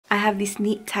I have this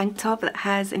neat tank top that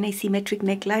has an asymmetric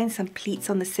neckline, some pleats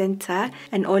on the center,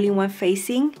 and all-in-one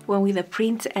facing, one with a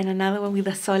print and another one with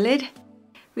a solid.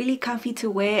 Really comfy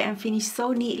to wear and finish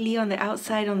so neatly on the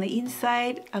outside, on the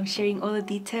inside. I'm sharing all the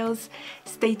details.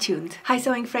 Stay tuned. Hi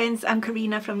sewing friends, I'm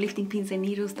Karina from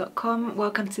liftingpinsandneedles.com.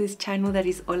 Welcome to this channel that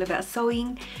is all about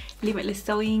sewing, limitless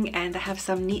sewing, and I have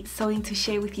some neat sewing to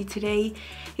share with you today.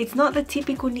 It's not the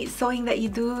typical neat sewing that you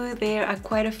do. There are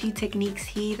quite a few techniques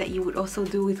here that you would also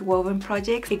do with woven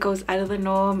projects. It goes out of the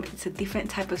norm. It's a different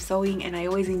type of sewing and I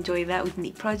always enjoy that with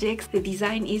neat projects. The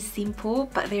design is simple,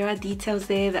 but there are details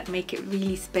there that make it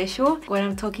really special. What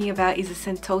I'm talking about is a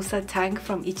Sentosa tank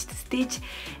from Itch to Stitch.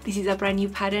 This is a brand new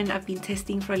pattern I've been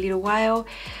testing for a little while,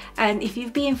 and if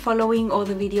you've been following all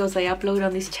the videos I upload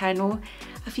on this channel,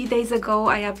 a few days ago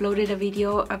I uploaded a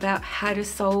video about how to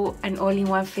sew an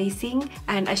all-in-one facing,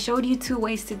 and I showed you two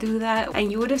ways to do that,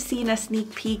 and you would have seen a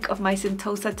sneak peek of my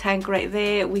Sentosa tank right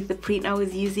there with the print I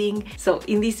was using. So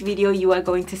in this video you are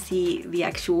going to see the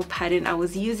actual pattern I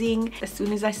was using. As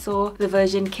soon as I saw the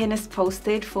version Kenneth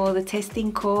posted for the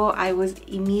testing core, I was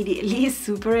immediately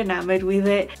super enamored with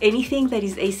it. Anything that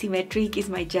is asymmetric is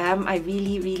my jam. I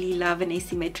really love an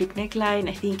asymmetric neckline.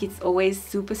 I think it's always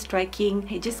super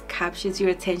striking. It just captures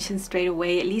your attention straight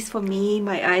away. At least for me,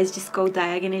 my eyes just go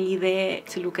diagonally there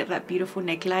to look at that beautiful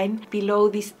neckline. Below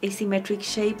this asymmetric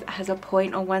shape has a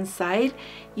point on one side.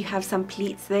 You have some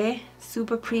pleats there,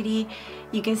 super pretty.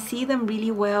 You can see them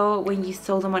really well when you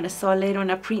sew them on a solid. On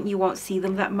a print you won't see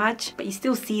them that much, but you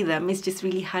still see them. It's just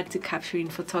really hard to capture in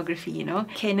photography, you know.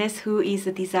 Kenneth, who is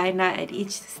a designer at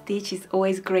Itch to Stitch, is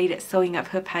always great at sewing up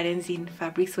her patterns in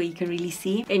fabrics where you can really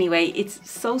see. Anyway, it's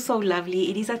so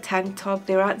lovely. It is a tank top.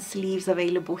 There aren't sleeves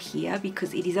available here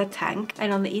because it is a tank,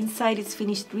 and on the inside it's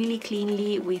finished really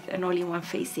cleanly with an all-in-one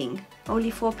facing.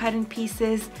 Only 4 pattern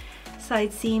pieces,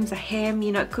 side seams, a hem.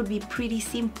 You know, it could be pretty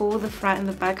simple. The front and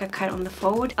the back are cut on the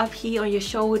fold. Up here on your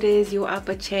shoulders, your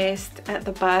upper chest, at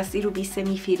the bust, it'll be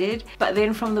semi-fitted, but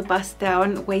then from the bust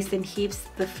down, waist and hips,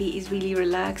 the fit is really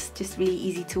relaxed, just really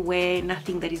easy to wear,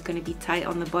 nothing that is going to be tight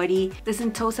on the body. The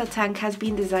Sentosa tank has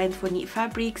been designed for knit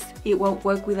fabrics. It won't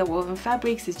work with a woven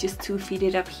fabrics. It's just too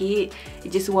fitted up here.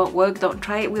 It just won't work. Don't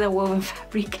try it with a woven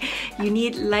fabric. You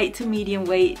need light to medium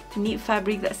weight knit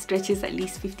fabric that stretches at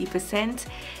least 50%.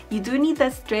 You do need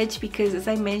that stretch because, as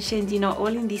I mentioned, you know, all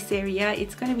in this area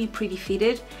it's going to be pretty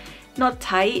fitted, not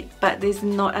tight, but there's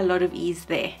not a lot of ease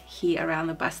there here around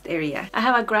the bust area. I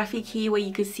have a graphic here where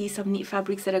you can see some knit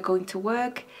fabrics that are going to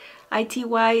work.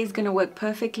 ITY is going to work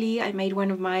perfectly. I made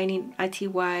one of mine in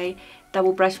ITY,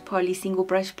 double brush poly, single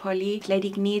brush poly.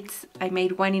 Athletic knits, I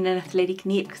made one in an athletic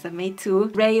knit because I made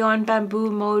 2. Rayon,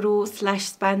 bamboo, modal,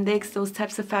 slash spandex, those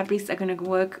types of fabrics are going to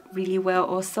work really well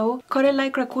also. Cotton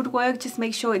lycra could work, just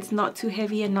make sure it's not too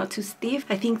heavy and not too stiff.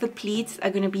 I think the pleats are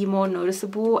going to be more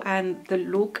noticeable and the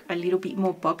look a little bit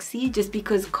more boxy, just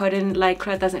because cotton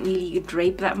lycra doesn't really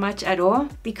drape that much at all.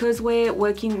 Because we're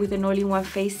working with an all-in-one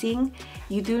facing,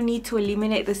 you do need to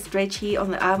eliminate the stretch here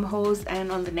on the armholes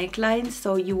and on the neckline,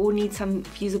 so you will need some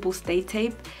fusible stay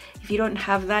tape. If you don't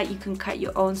have that, you can cut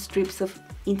your own strips of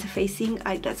interfacing.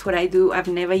 That's what I do. I've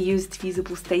never used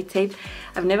fusible stay tape.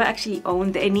 I've never actually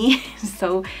owned any,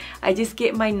 so I just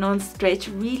get my non-stretch,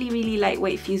 really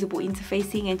lightweight fusible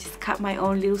interfacing and just cut my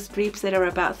own little strips that are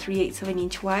about 3/8 of an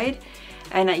inch wide,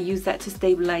 and I use that to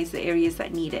stabilize the areas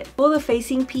that need it. For the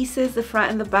facing pieces, the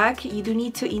front and the back, you do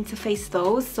need to interface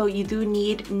those, so you do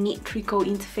need knit tricot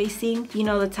interfacing. You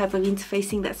know, the type of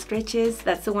interfacing that stretches,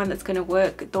 that's the one that's going to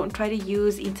work. Don't try to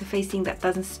use interfacing that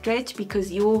doesn't stretch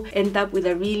because you'll end up with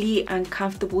a really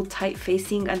uncomfortable tight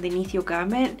facing underneath your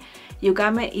garment. Your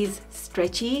garment is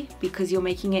stretchy because you're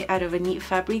making it out of a knit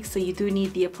fabric, so you do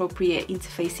need the appropriate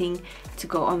interfacing to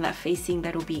go on that facing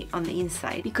that'll be on the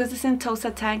inside. Because the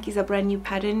Sentosa tank is a brand new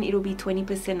pattern, it'll be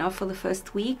 20% off for the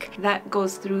first week. That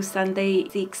goes through Sunday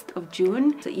 6th of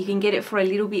June, so you can get it for a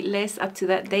little bit less up to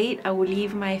that date. I will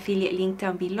leave my affiliate link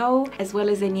down below, as well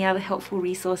as any other helpful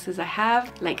resources I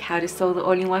have, like how to sew the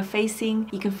all-in-one facing.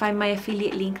 You can find my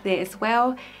affiliate link there as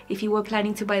well. If you were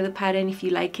planning to buy the pattern, if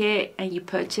you like it and you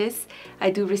purchase, I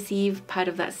do receive part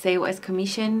of that sale as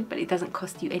commission, but it doesn't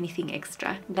cost you anything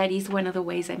extra. That is one of the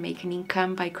ways I make an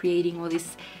income, by creating all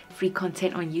this free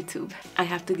content on YouTube. I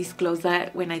have to disclose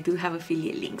that when I do have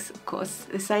affiliate links, of course.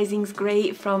 The sizing's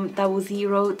great, from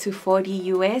 00 to 40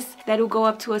 US. That'll go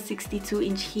up to a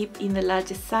 62-inch hip in the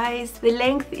largest size. The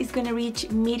length is going to reach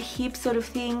mid-hip sort of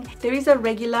thing. There is a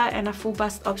regular and a full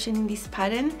bust option in this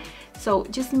pattern, so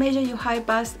just measure your high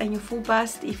bust and your full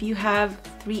bust. If you have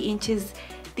 3 inches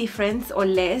difference or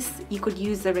less, you could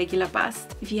use the regular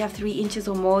bust. If you have 3 inches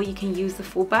or more, you can use the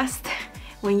full bust.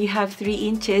 when you have 3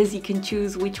 inches, you can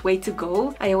choose which way to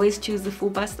go. I always choose the full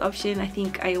bust option. I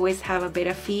think I always have a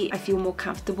better fit. I feel more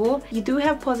comfortable. You do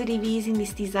have positive ease in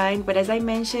this design, but as I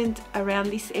mentioned, around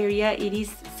this area it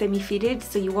is semi-fitted,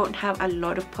 so you won't have a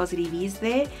lot of positive ease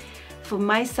there. For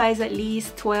my size, at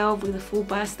least 12 with a full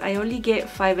bust, I only get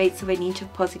 5/8 of an inch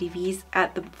of positive ease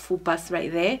at the full bust right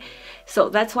there. So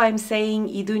that's why I'm saying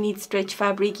you do need stretch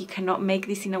fabric. You cannot make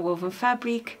this in a woven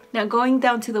fabric. Now going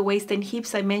down to the waist and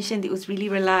hips, I mentioned it was really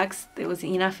relaxed. There was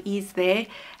enough ease there.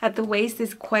 At the waist,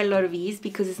 there's quite a lot of ease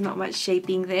because there's not much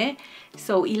shaping there.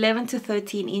 So 11 to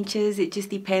 13 inches, it just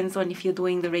depends on if you're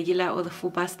doing the regular or the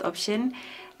full bust option.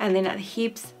 And then at the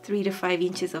hips, 3 to 5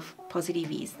 inches of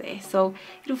positive ease there. So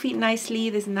it'll fit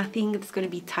nicely. There's nothing that's going to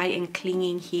be tight and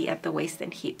clinging here at the waist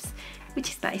and hips, which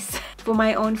is nice. For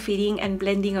my own fitting and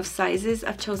blending of sizes,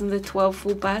 I've chosen the 12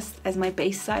 full bust as my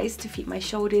base size to fit my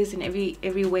shoulders and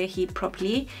everywhere here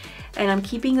properly. And I'm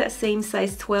keeping that same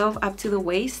size 12 up to the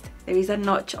waist. There is a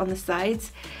notch on the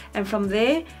sides. And from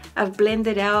there, I've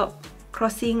blended out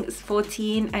crossing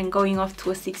 14 and going off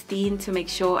to a 16 to make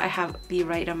sure I have the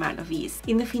right amount of ease.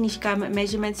 In the finished garment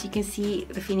measurements, you can see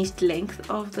the finished length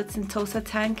of the Sentosa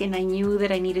tank, and I knew that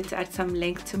I needed to add some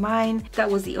length to mine. That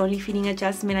was the only fitting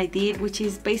adjustment I did, which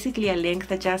is basically a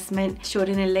length adjustment.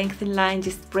 Shorten and lengthen line,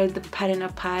 just spread the pattern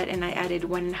apart, and I added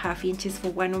 1.5 inches for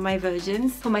one of my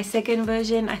versions. For my second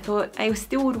version, I thought I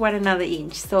still would want another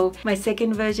inch, so my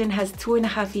second version has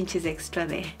 2.5 inches extra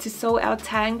there. To sew our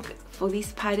tank, for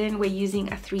this pattern, we're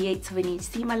using a 3/8 of an inch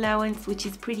seam allowance, which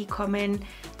is pretty common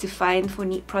to find for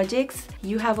knit projects.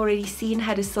 You have already seen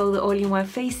how to sew the all-in-one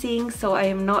facing, so I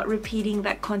am not repeating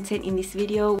that content in this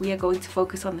video. We are going to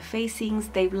focus on the facing,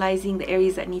 stabilizing the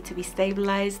areas that need to be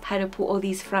stabilized, how to put all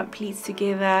these front pleats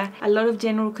together, a lot of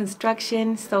general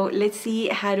construction. So let's see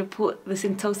how to put the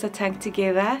Sentosa tank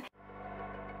together.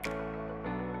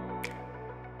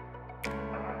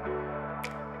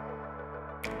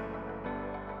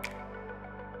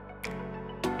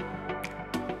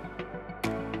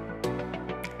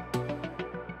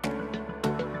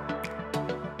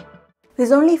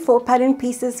 There's only 4 pattern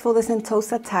pieces for the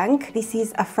Sentosa tank. This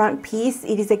is a front piece.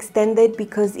 It is extended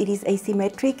because it is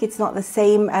asymmetric. It's not the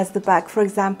same as the back, for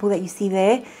example, that you see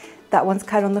there. That one's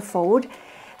cut on the fold.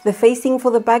 The facing for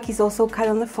the back is also cut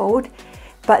on the fold.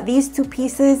 But these 2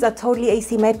 pieces are totally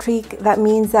asymmetric. That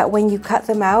means that when you cut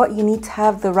them out, you need to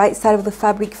have the right side of the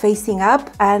fabric facing up,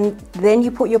 and then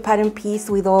you put your pattern piece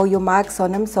with all your marks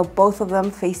on them, so both of them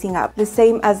facing up. The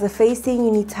same as the facing, you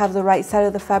need to have the right side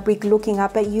of the fabric looking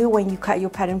up at you when you cut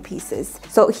your pattern pieces.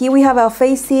 So here we have our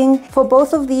facing. For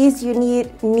both of these, you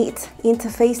need knit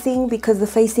interfacing because the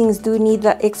facings do need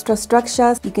that extra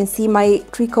structure. You can see my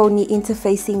tricot knit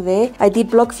interfacing there. I did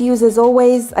block views as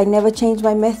always. I never changed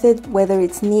my method, whether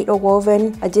it's knit or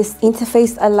woven. I just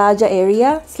interfaced a larger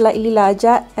area, slightly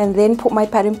larger, and then put my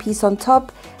pattern piece on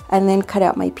top and then cut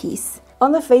out my piece.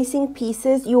 On the facing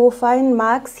pieces, you will find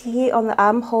marks here on the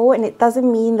armhole, and it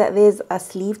doesn't mean that there's a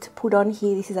sleeve to put on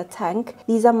here. This is a tank.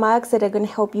 These are marks that are going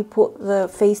to help you put the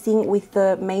facing with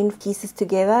the main pieces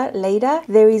together later.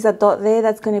 There is a dot there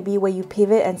that's going to be where you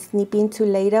pivot and snip into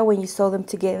later when you sew them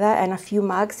together, and a few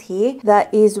marks here.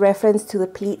 That is reference to the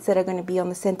pleats that are going to be on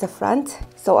the center front.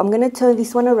 So I'm going to turn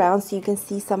this one around so you can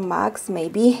see some marks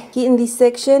maybe. Here in this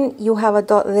section, you have a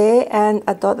dot there and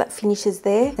a dot that finishes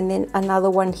there, and then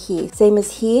another one here. Same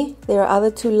as here, there are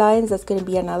other 2 lines, that's going to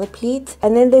be another pleat,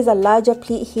 and then there's a larger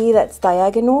pleat here that's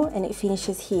diagonal and it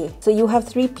finishes here. So you have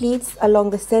 3 pleats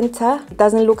along the center. It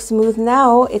doesn't look smooth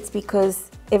now, it's because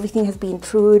everything has been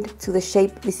trued to the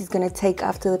shape this is going to take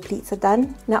after the pleats are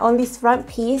done. Now on this front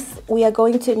piece, we are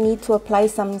going to need to apply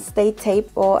some stay tape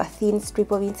or a thin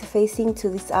strip of interfacing to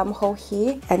this armhole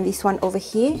here and this one over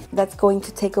here. That's going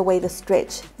to take away the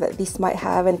stretch that this might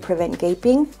have and prevent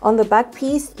gaping. On the back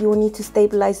piece, you will need to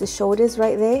stabilize the shoulders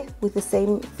right there with the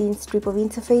same thin strip of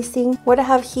interfacing. What I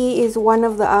have here is one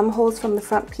of the armholes from the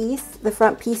front piece. The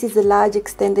front piece is the large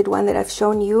extended one that I've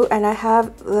shown you, and I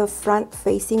have the front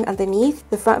facing underneath.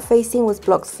 The front facing was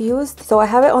block fused, so I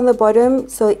have it on the bottom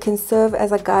so it can serve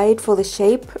as a guide for the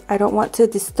shape. I don't want to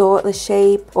distort the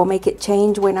shape or make it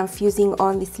change when I'm fusing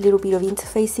on this little bit of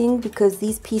interfacing, because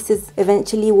these pieces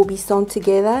eventually will be sewn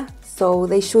together, so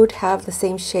they should have the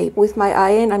same shape. With my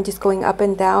iron, I'm just going up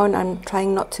and down and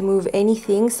trying not to move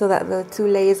anything so that the 2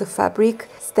 layers of fabric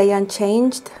stay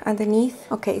unchanged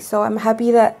underneath. Okay, so I'm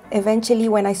happy that eventually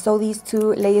when I sew these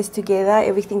 2 layers together,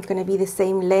 everything's going to be the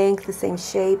same length, the same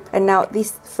shape. And now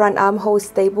this front armhole is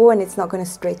stable and it's not going to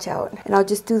stretch out. And I'll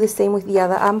just do the same with the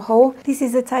other armhole. This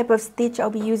is the type of stitch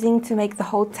I'll be using to make the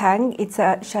whole tang. It's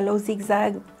a shallow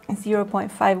zigzag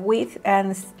 0.5 width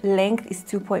and length is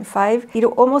 2.5.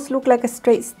 It'll almost look like a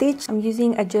straight stitch. I'm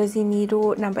using a jersey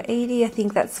needle number 80. I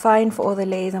think that's fine for all the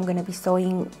layers I'm going to be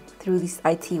sewing through this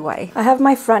ITY. I have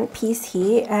my front piece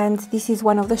here, and this is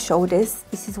one of the shoulders.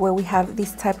 This is where we have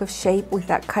this type of shape with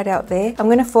that cutout there. I'm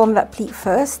going to form that pleat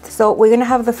first. So we're going to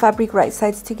have the fabric right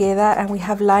sides together, and we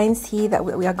have lines here that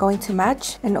we are going to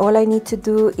match, and all I need to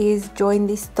do is join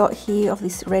this dot here of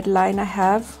this red line I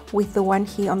have with the one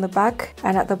here on the back,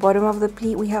 and at the bottom of the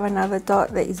pleat we have another dot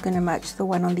that is going to match the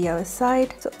one on the other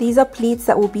side. So these are pleats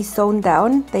that will be sewn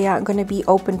down. They aren't going to be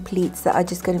open pleats that are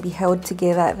just going to be held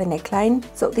together at the neckline.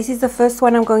 So this is the first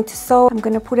one I'm going to sew. I'm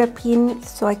going to put a pin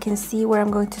so I can see where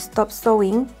I'm going to stop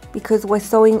sewing, because we're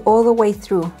sewing all the way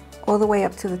through, all the way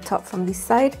up to the top from this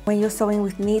side. When you're sewing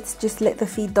with knits, just let the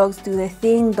feed dogs do their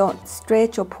thing. Don't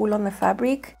stretch or pull on the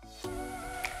fabric.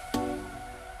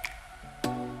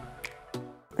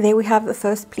 There we have the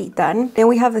first pleat done. Then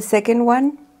we have the second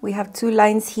one. We have two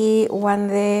lines here, one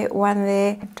there, one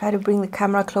there. Try to bring the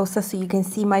camera closer so you can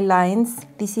see my lines.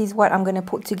 This is what I'm going to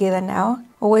put together now.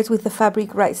 Always with the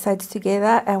fabric right sides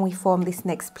together, and we form this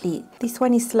next pleat. This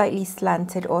one is slightly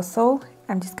slanted also.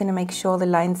 I'm just going to make sure the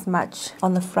lines match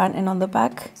on the front and on the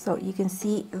back. So you can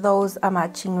see those are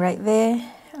matching right there.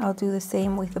 I'll do the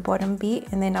same with the bottom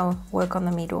bit, and then I'll work on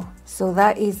the middle. So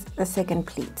that is the second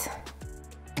pleat.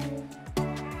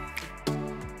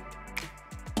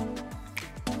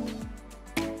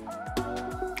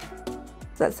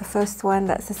 That's the first one,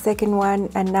 that's the second one,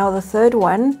 and now the third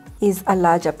one is a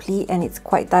larger pleat, and it's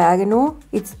quite diagonal.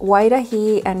 It's wider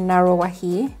here and narrower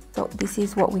here. So this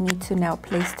is what we need to now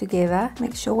place together.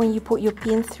 Make sure when you put your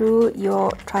pin through, you're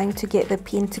trying to get the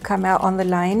pin to come out on the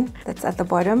line that's at the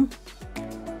bottom.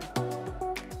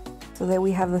 So there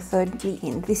we have the third pleat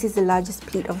in. This is the largest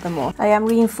pleat of them all. I am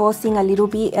reinforcing a little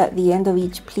bit at the end of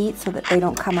each pleat so that they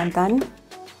don't come undone.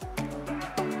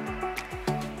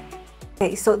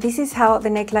 Okay, so this is how the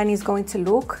neckline is going to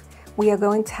look. We are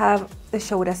going to have the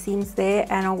shoulder seams there,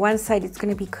 and on one side it's going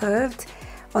to be curved.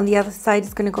 On the other side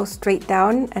it's going to go straight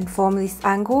down and form this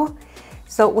angle.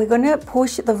 So we're going to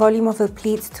push the volume of the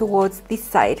pleats towards this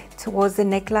side, towards the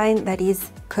neckline that is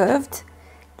curved.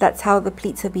 That's how the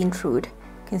pleats are being trued.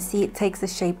 You can see it takes the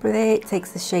shape there, it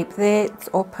takes the shape there, it's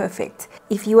all perfect.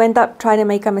 If you end up trying to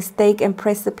make a mistake and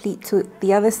press the pleat to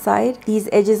the other side, these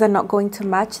edges are not going to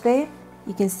match there.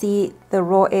 You can see the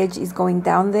raw edge is going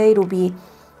down there. It'll be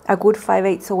a good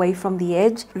 5/8 away from the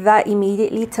edge. That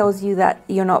immediately tells you that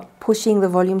you're not pushing the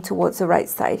volume towards the right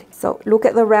side. So look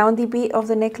at the roundy bit of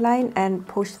the neckline and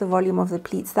push the volume of the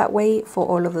pleats that way for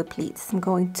all of the pleats. I'm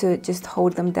going to just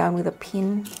hold them down with a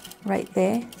pin right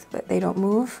there so that they don't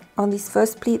move. On this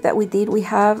first pleat that we did, we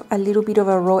have a little bit of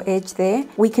a raw edge there.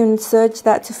 We can serge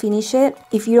that to finish it.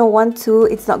 If you don't want to,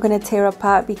 it's not going to tear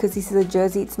apart because this is a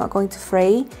jersey, it's not going to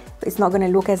fray. It's not going to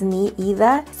look as neat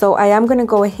either. So I am going to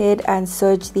go ahead and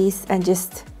serge this and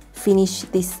just finish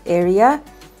this area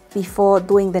before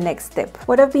doing the next step.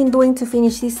 What I've been doing to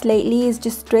finish this lately is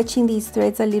just stretching these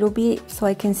threads a little bit so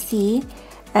I can see,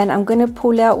 and I'm going to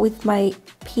pull out with my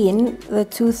pin the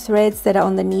two threads that are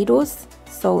on the needles.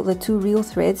 So the two real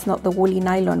threads, not the woolly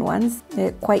nylon ones.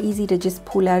 They're quite easy to just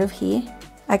pull out of here.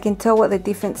 I can tell what the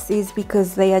difference is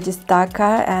because they are just darker,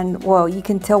 and well, you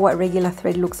can tell what regular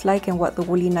thread looks like and what the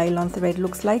woolly nylon thread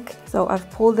looks like. So I've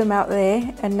pulled them out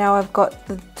there, and now I've got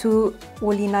the two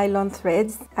woolly nylon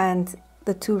threads and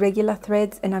the two regular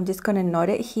threads, and I'm just going to knot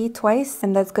it here twice,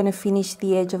 and that's going to finish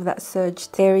the edge of that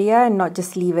serged area and not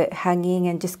just leave it hanging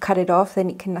and just cut it off, then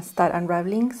it can start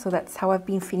unraveling. So that's how I've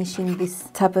been finishing this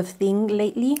type of thing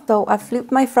lately. So I've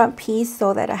flipped my front piece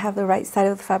so that I have the right side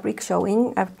of the fabric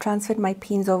showing. I've transferred my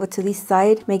pins over to this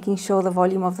side, making sure the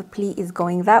volume of the pleat is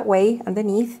going that way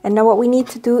underneath. And now what we need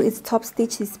to do is top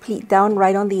stitch this pleat down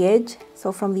right on the edge.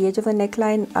 So from the edge of the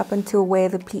neckline up until where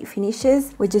the pleat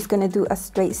finishes, we're just going to do a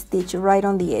straight stitch right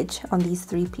on the edge on these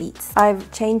three pleats.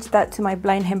 I've changed that to my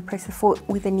blind hem presser foot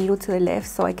with the needle to the left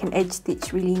so I can edge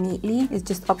stitch really neatly. It's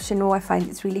just optional, I find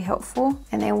it's really helpful.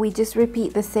 And then we just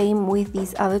repeat the same with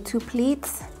these other two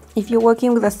pleats. If you're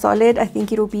working with a solid, I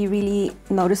think it'll be really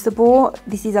noticeable.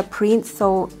 This is a print,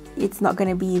 so it's not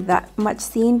going to be that much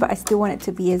seen, but I still want it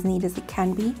to be as neat as it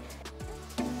can be.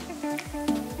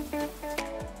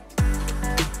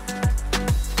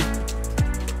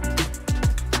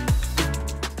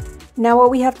 Now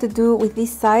what we have to do with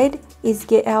this side is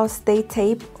get our stay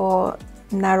tape or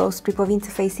narrow strip of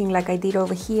interfacing like I did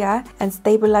over here and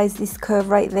stabilize this curve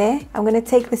right there. I'm going to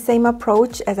take the same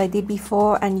approach as I did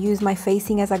before and use my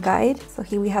facing as a guide. So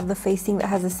here we have the facing that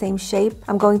has the same shape.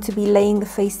 I'm going to be laying the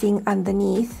facing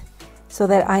underneath so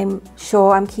that I'm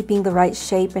sure I'm keeping the right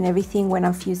shape and everything when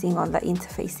I'm fusing on that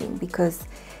interfacing, because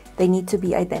they need to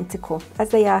be identical as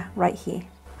they are right here.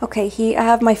 Okay, here I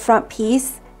have my front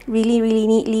piece really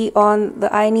neatly on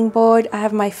the ironing board. I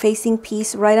have my facing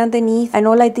piece right underneath, and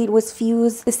all I did was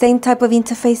fuse the same type of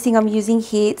interfacing I'm using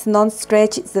here. It's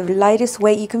non-stretch, it's the lightest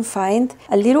weight you can find,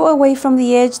 a little away from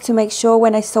the edge to make sure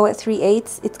when I sew at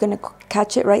 3/8 it's going to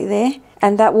catch it right there,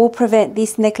 and that will prevent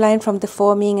this neckline from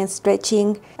deforming and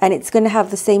stretching, and it's going to have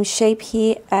the same shape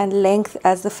here and length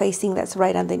as the facing that's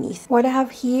right underneath. What I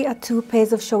have here are 2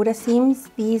 pairs of shoulder seams.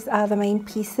 These are the main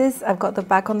pieces. I've got the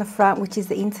back on the front, which is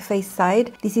the interface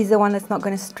side. This is the one that's not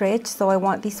going to stretch, so I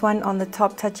want this one on the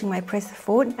top touching my presser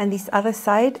foot, and this other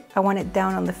side I want it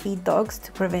down on the feed dogs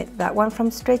to prevent that one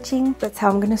from stretching. That's how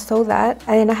I'm going to sew that.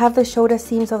 And then I have the shoulder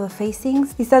seams of the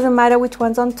facings. This doesn't matter which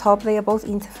one's on top, they are both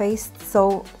interfaced,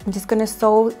 so I'm just going to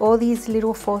sew all these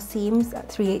little 4 seams at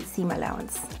 3/8 seam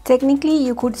allowance. Technically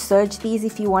you could serge these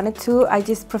if you wanted to. I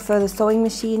just prefer the sewing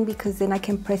machine because then I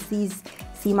can press these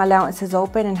seam allowances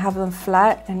open and have them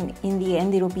flat, and in the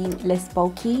end it'll be less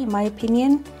bulky in my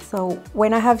opinion. So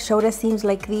when I have shoulder seams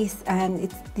like this and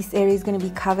this area is going to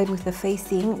be covered with the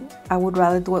facing, I would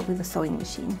rather do it with the sewing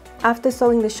machine. After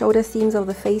sewing the shoulder seams of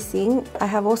the facing, I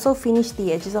have also finished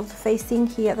the edges of the facing.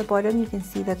 Here at the bottom you can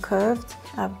see they're curved.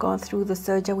 I've gone through the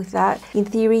serger with that. In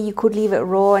theory you could leave it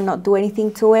raw and not do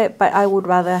anything to it, but I would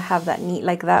rather have that neat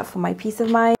like that for my peace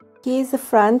of mind. Here's the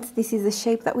front. This is the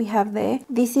shape that we have there.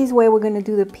 This is where we're going to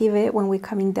do the pivot when we're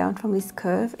coming down from this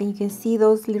curve, and you can see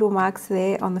those little marks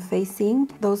there on the facing.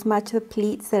 Those match the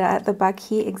pleats that are at the back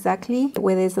here exactly.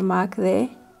 Where there's a mark there,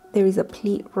 there is a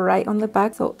pleat right on the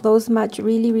back, so those match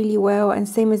really well, and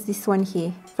same as this one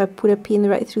here. If I put a pin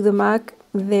right through the mark,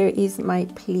 there is my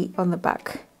pleat on the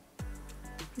back.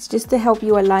 It's just to help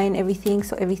you align everything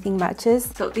so everything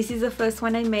matches. So this is the first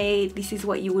one I made. This is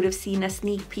what you would have seen a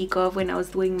sneak peek of when I was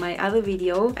doing my other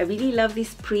video. I really love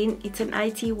this print. It's an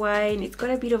ITY and it's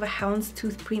got a bit of a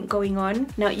houndstooth print going on.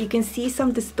 Now you can see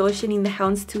some distortion in the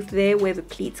houndstooth there where the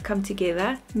pleats come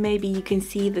together. Maybe you can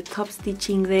see the top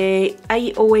stitching there.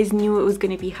 I always knew it was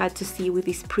going to be hard to see with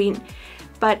this print,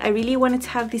 but I really wanted to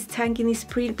have this tank in this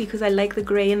print because I like the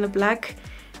grey and the black.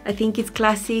 I think it's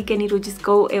classic and it'll just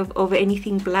go over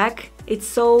anything black. It's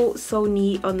so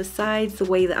neat on the sides, the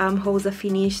way the armholes are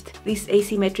finished. This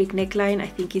asymmetric neckline I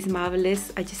think is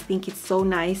marvelous. I just think it's so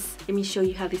nice. Let me show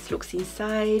you how this looks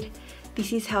inside.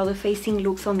 This is how the facing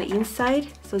looks on the inside.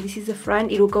 So this is the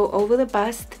front. It'll go over the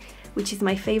bust, which is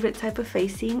my favorite type of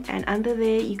facing, and under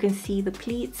there you can see the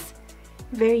pleats.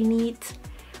 Very neat.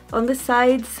 On the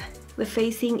sides, the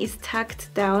facing is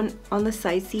tacked down on the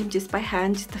side seam just by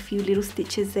hand, just a few little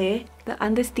stitches there. The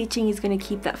under stitching is going to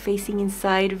keep that facing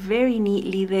inside very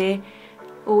neatly there.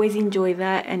 Always enjoy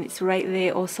that, and it's right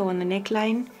there also on the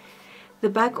neckline. The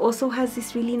back also has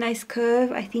this really nice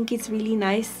curve. I think it's really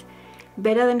nice.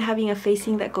 Better than having a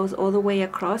facing that goes all the way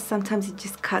across. Sometimes it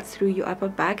just cuts through your upper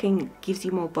back and gives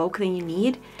you more bulk than you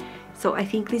need. So I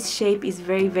think this shape is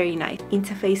very nice.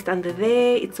 Interfaced under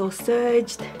there, it's all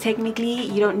serged. Technically,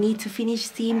 you don't need to finish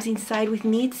seams inside with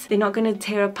knits. They're not going to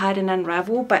tear apart and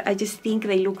unravel, but I just think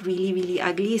they look really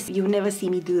ugly. So you'll never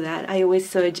see me do that. I always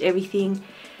serge everything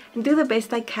and do the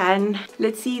best I can.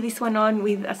 Let's see this one on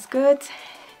with a skirt.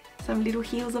 Some little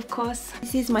heels, of course.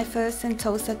 This is my first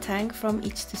Sentosa tank from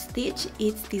Itch to Stitch.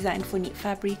 It's designed for knit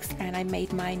fabrics and I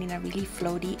made mine in a really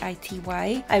floaty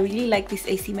ITY. I really like this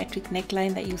asymmetric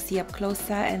neckline that you'll see up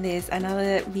closer, and there's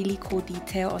another really cool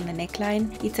detail on the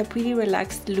neckline. It's a pretty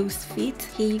relaxed, loose fit.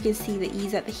 Here you can see the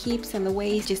ease at the hips and the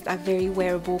waist. Just a very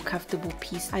wearable, comfortable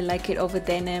piece. I like it over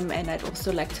denim, and I'd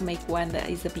also like to make one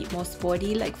that is a bit more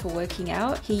sporty, like for working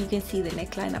out. Here you can see the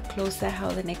neckline up closer,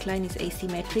 how the neckline is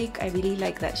asymmetric. I really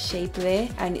like that shape there,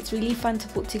 and it's really fun to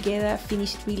put together,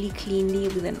 finished really cleanly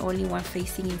with an all-in-one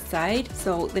facing inside.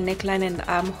 So the neckline and the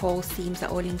armhole seams are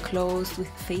all enclosed with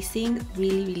facing.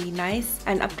 Really nice.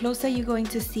 And up closer you're going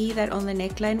to see that on the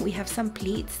neckline we have some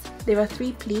pleats. There are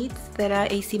 3 pleats that are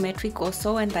asymmetric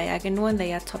also and diagonal, and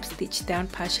they are top stitched down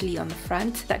partially on the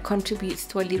front. That contributes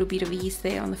to a little bit of ease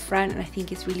there on the front, and I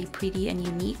think it's really pretty and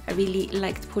unique. I really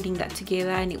liked putting that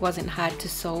together, and it wasn't hard to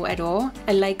sew at all.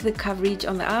 I like the coverage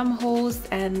on the armholes,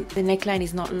 and the neckline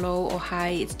is not low or high,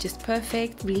 it's just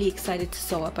perfect. Really excited to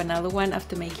sew up another one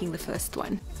after making the first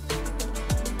one.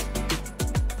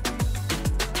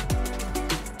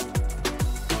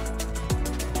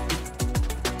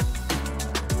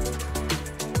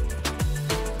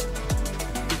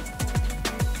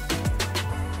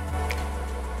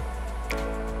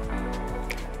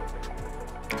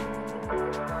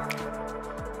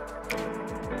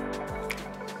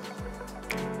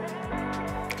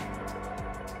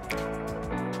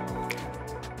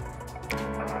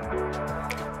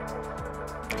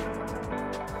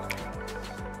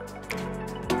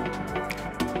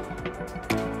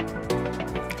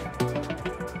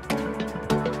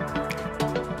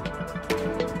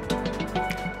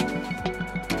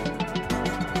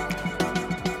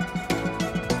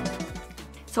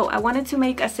 So I wanted to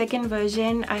make a second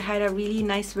version. I had a really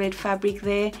nice red fabric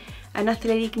there, an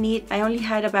athletic knit. I only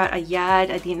had about a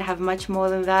yard. I didn't have much more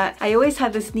than that. I always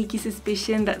had the sneaky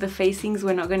suspicion that the facings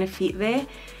were not going to fit there.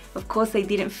 Of course they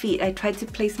didn't fit. I tried to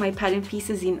place my pattern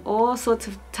pieces in all sorts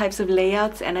of types of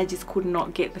layouts and I just could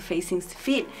not get the facings to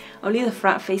fit. Only the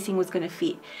front facing was going to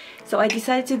fit. So I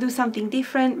decided to do something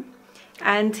different,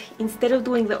 and instead of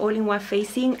doing the all-in-one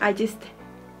facing, I just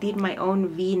did my own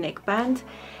V neckband.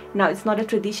 Now it's not a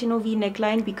traditional V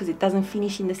neckline because it doesn't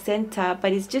finish in the center,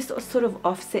 but it's just sort of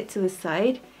offset to the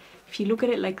side. If you look at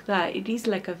it like that, it is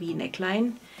like a V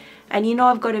neckline. And you know,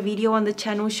 I've got a video on the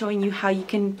channel showing you how you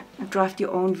can draft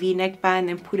your own V neckband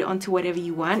and put it onto whatever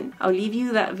you want. I'll leave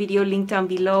you that video link down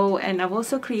below, and I've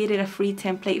also created a free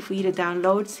template for you to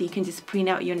download so you can just print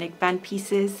out your neckband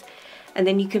pieces and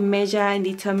then you can measure and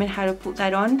determine how to put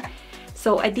that on.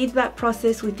 So I did that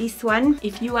process with this one.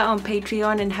 If you are on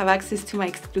Patreon and have access to my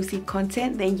exclusive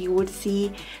content, then you would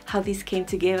see how this came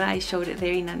together. I showed it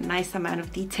there in a nice amount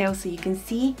of detail so you can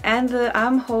see. And the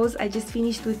armholes I just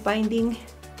finished with binding.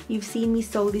 You've seen me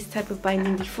sew this type of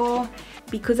binding before.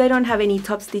 Because I don't have any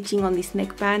top stitching on this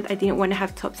neckband, I didn't want to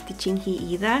have top stitching here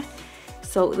either.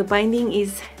 So the binding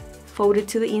is folded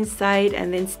to the inside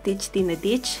and then stitched in the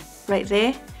ditch right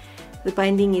there. The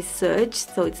binding is serged,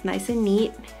 so it's nice and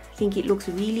neat. I think it looks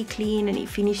really clean and it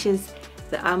finishes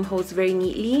the armholes very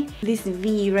neatly. This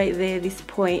V right there, this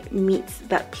point meets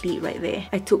that pleat right there.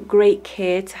 I took great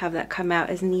care to have that come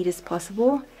out as neat as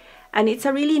possible. And it's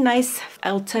a really nice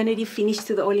alternative finish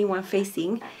to the all-in-one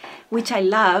facing, which I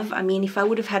love. I mean, if I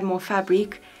would have had more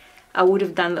fabric, I would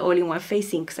have done the all-in-one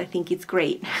facing because I think it's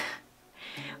great.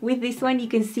 With this one, you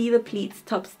can see the pleats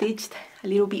top stitched a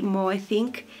little bit more, I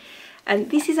think. And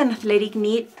this is an athletic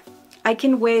knit. I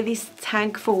can wear this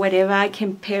tank for whatever. I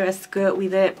can pair a skirt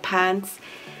with it, pants.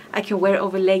 I can wear it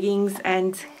over leggings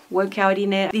and work out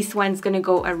in it. This one's gonna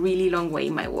go a really long way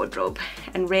in my wardrobe.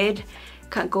 And red,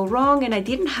 can't go wrong. And I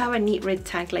didn't have a neat red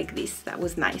tank like this. That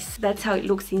was nice. That's how it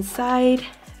looks inside.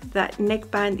 That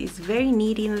neckband is very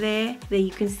neat in there. There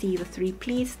you can see the 3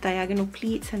 pleats, diagonal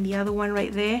pleats, and the other one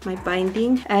right there, my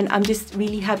binding. And I'm just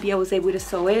really happy I was able to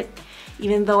sew it.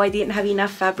 Even though I didn't have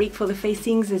enough fabric for the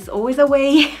facings, there's always a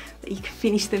way that you can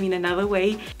finish them in another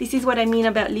way. This is what I mean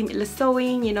about limitless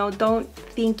sewing. You know, don't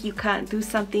think you can't do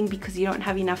something because you don't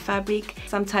have enough fabric.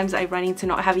 Sometimes I run into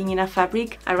not having enough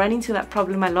fabric. I run into that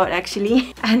problem a lot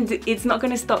actually, and it's not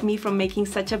going to stop me from making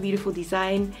such a beautiful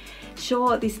design.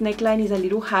 Sure, this neckline is a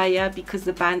little higher because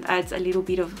the band adds a little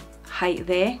bit of height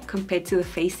there compared to the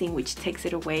facing, which takes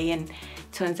it away and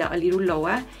turns out a little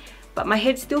lower. But my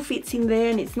head still fits in there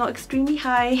and it's not extremely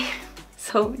high.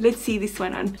 So let's see this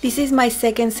one on. This is my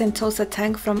second Sentosa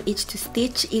tank from Itch to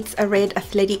Stitch. It's a red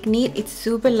athletic knit. It's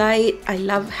super light. I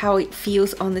love how it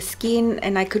feels on the skin,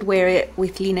 and I could wear it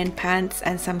with linen pants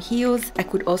and some heels. I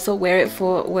could also wear it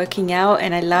for working out,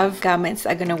 and I love garments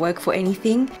that are gonna work for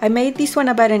anything. I made this one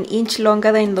about an inch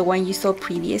longer than the one you saw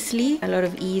previously. A lot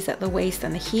of ease at the waist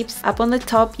and the hips. Up on the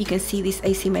top you can see this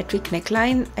asymmetric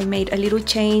neckline. I made a little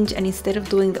change, and instead of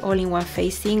doing the all-in-one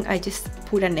facing, I just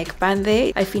put a neckband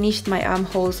there. I finished my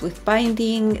armholes with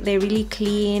binding. They're really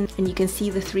clean, and you can see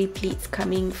the 3 pleats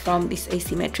coming from this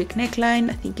asymmetric neckline.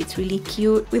 I think it's really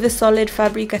cute. With a solid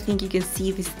fabric, I think you can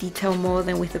see this detail more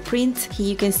than with the print. Here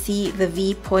you can see the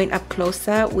V point up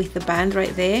closer with the band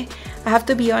right there. I have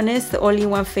to be honest, the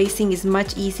all-in-one facing is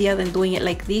much easier than doing it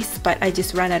like this, but I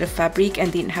just ran out of fabric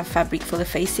and didn't have fabric for the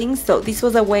facing. So this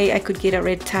was a way I could get a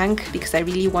red tank because I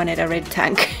really wanted a red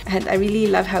tank. And I really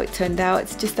love how it turned out.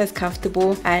 It's just as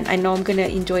comfortable, and I know I'm gonna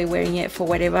enjoy wearing it for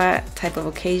whatever type of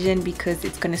occasion because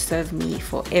it's gonna serve me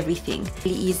for everything.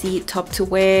 Really easy top to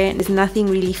wear. There's nothing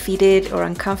really fitted or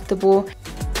uncomfortable.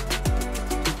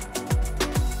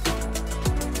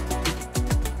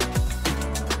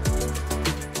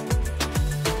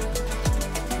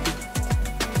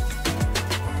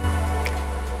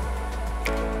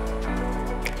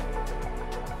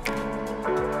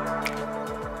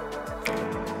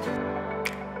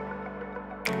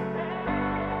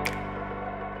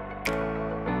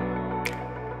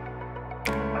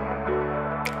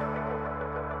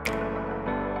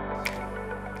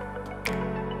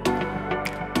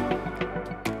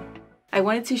 I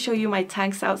wanted to show you my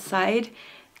tanks outside,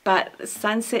 but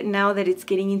sunset, now that it's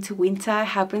getting into winter,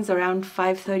 happens around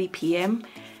 5:30 p.m.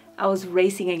 I was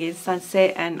racing against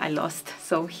sunset and I lost.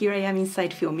 So here I am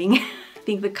inside filming. I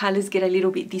think the colors get a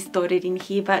little bit distorted in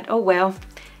here, but oh well.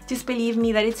 Just believe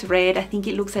me that it's red. I think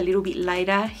it looks a little bit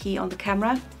lighter here on the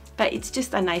camera, but it's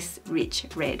just a nice rich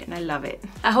red and I love it.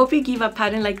 I hope you give a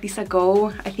pattern like this a go.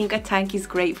 I think a tank is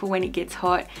great for when it gets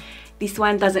hot. This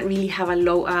one doesn't really have a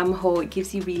low armhole. It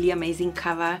gives you really amazing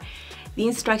cover. The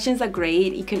instructions are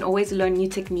great. You can always learn new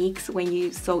techniques when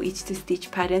you sew each to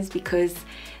stitch patterns, because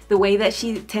the way that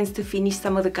she tends to finish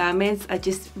some of the garments are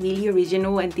just really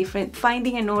original and different.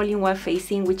 Finding an all-in-one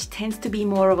facing, which tends to be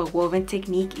more of a woven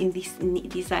technique in this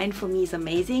design, for me is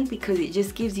amazing, because it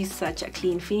just gives you such a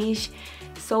clean finish.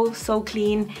 So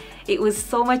clean. It was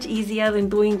so much easier than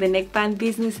doing the neckband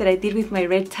business that I did with my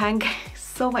red tank.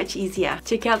 So much easier.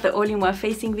 Check out the all-in-one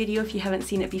facing video if you haven't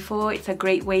seen it before. It's a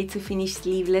great way to finish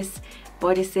sleeveless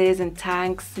bodices and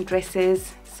tanks and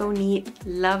dresses. So neat.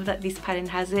 Love that this pattern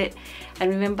has it. And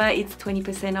remember, it's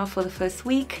 20% off for the first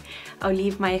week. I'll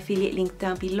leave my affiliate link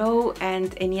down below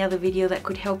and any other video that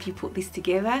could help you put this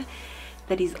together.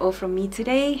 That is all from me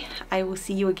today. I will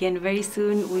see you again very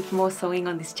soon with more sewing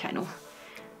on this channel.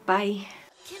 Bye.